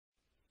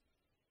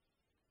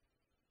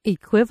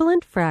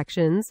Equivalent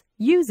fractions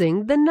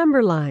using the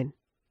number line.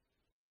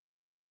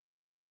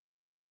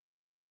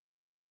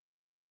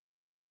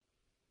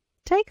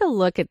 Take a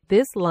look at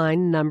this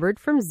line numbered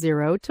from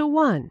 0 to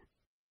 1.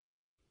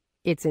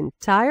 Its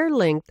entire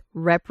length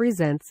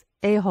represents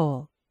a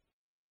whole.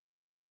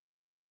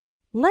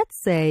 Let's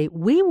say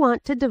we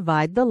want to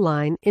divide the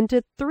line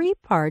into 3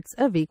 parts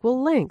of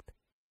equal length.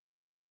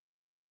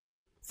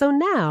 So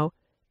now,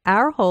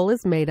 our whole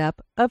is made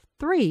up of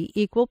 3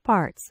 equal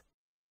parts.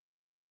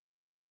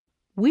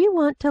 We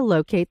want to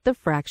locate the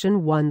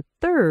fraction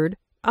 1/3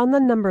 on the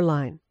number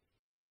line.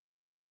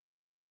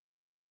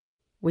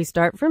 We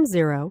start from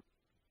 0,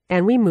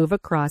 and we move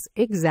across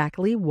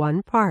exactly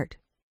 1 part.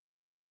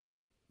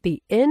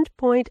 The end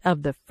point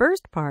of the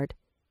first part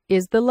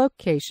is the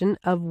location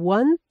of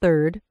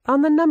 1/3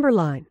 on the number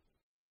line.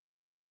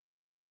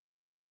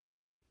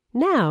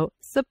 Now,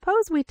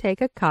 suppose we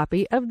take a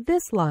copy of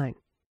this line.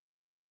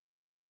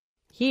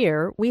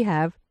 Here we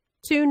have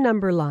 2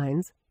 number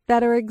lines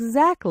that are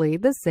exactly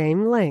the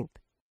same length.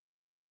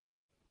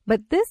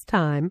 But this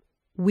time,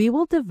 we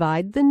will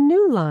divide the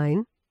new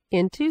line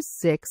into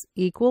 6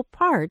 equal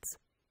parts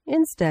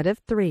instead of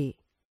 3.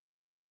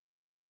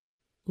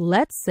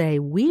 Let's say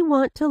we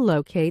want to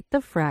locate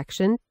the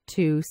fraction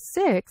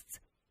 2/6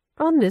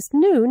 on this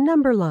new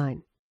number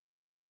line.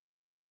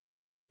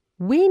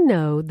 We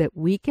know that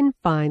we can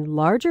find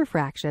larger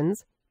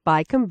fractions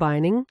by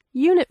combining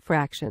unit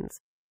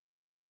fractions.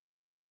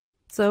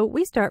 So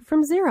we start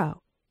from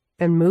 0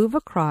 and move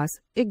across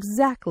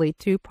exactly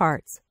 2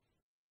 parts.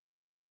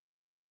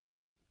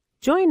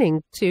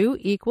 Joining 2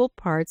 equal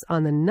parts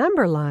on the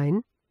number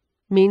line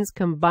means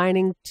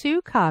combining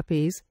 2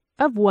 copies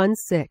of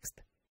 1/6.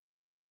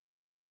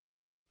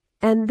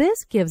 And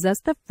this gives us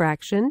the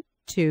fraction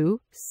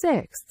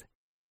 2/6.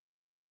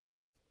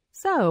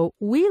 So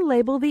we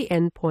label the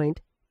endpoint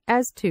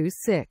as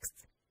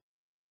 2/6.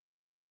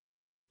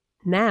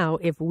 Now,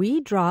 if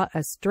we draw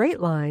a straight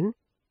line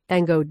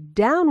and go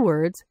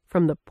downwards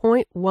from the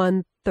point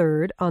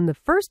 1/3 on the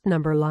first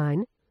number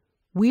line,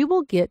 we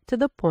will get to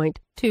the point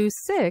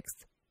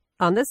 2/6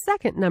 on the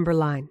second number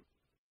line.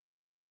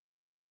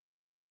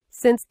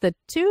 Since the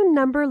 2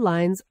 number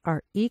lines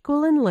are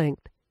equal in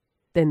length,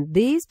 then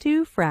these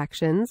 2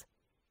 fractions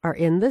are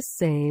in the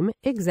same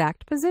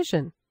exact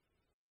position.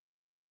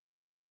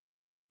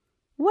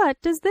 What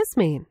does this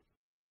mean?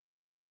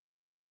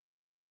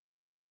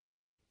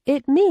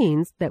 It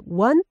means that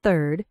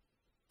 1/3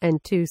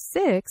 and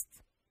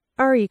 2/6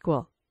 are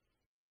equal.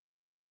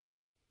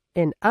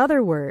 In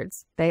other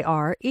words, they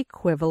are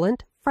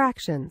equivalent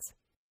fractions.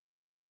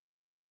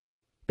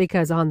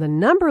 Because on the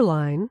number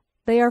line,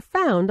 they are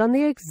found on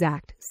the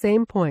exact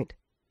same point.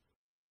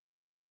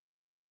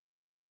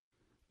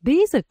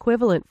 These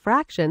equivalent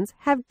fractions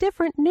have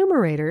different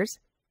numerators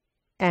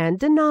and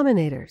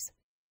denominators,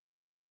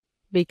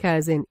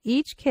 because in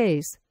each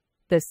case,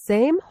 the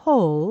same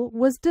whole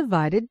was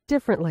divided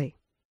differently.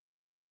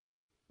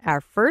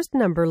 Our first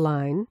number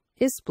line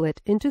is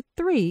split into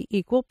 3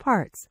 equal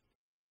parts,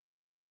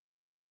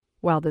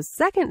 while the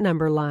second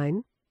number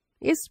line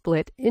is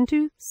split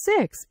into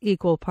 6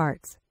 equal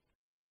parts.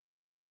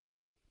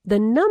 The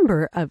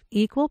number of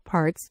equal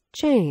parts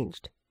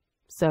changed,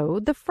 so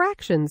the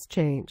fractions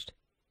changed.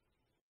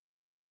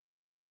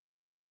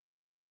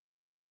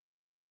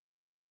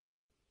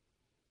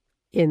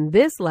 In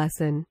this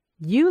lesson,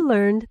 you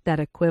learned that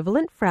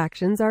equivalent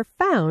fractions are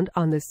found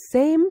on the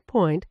same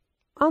point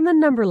on the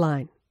number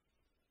line.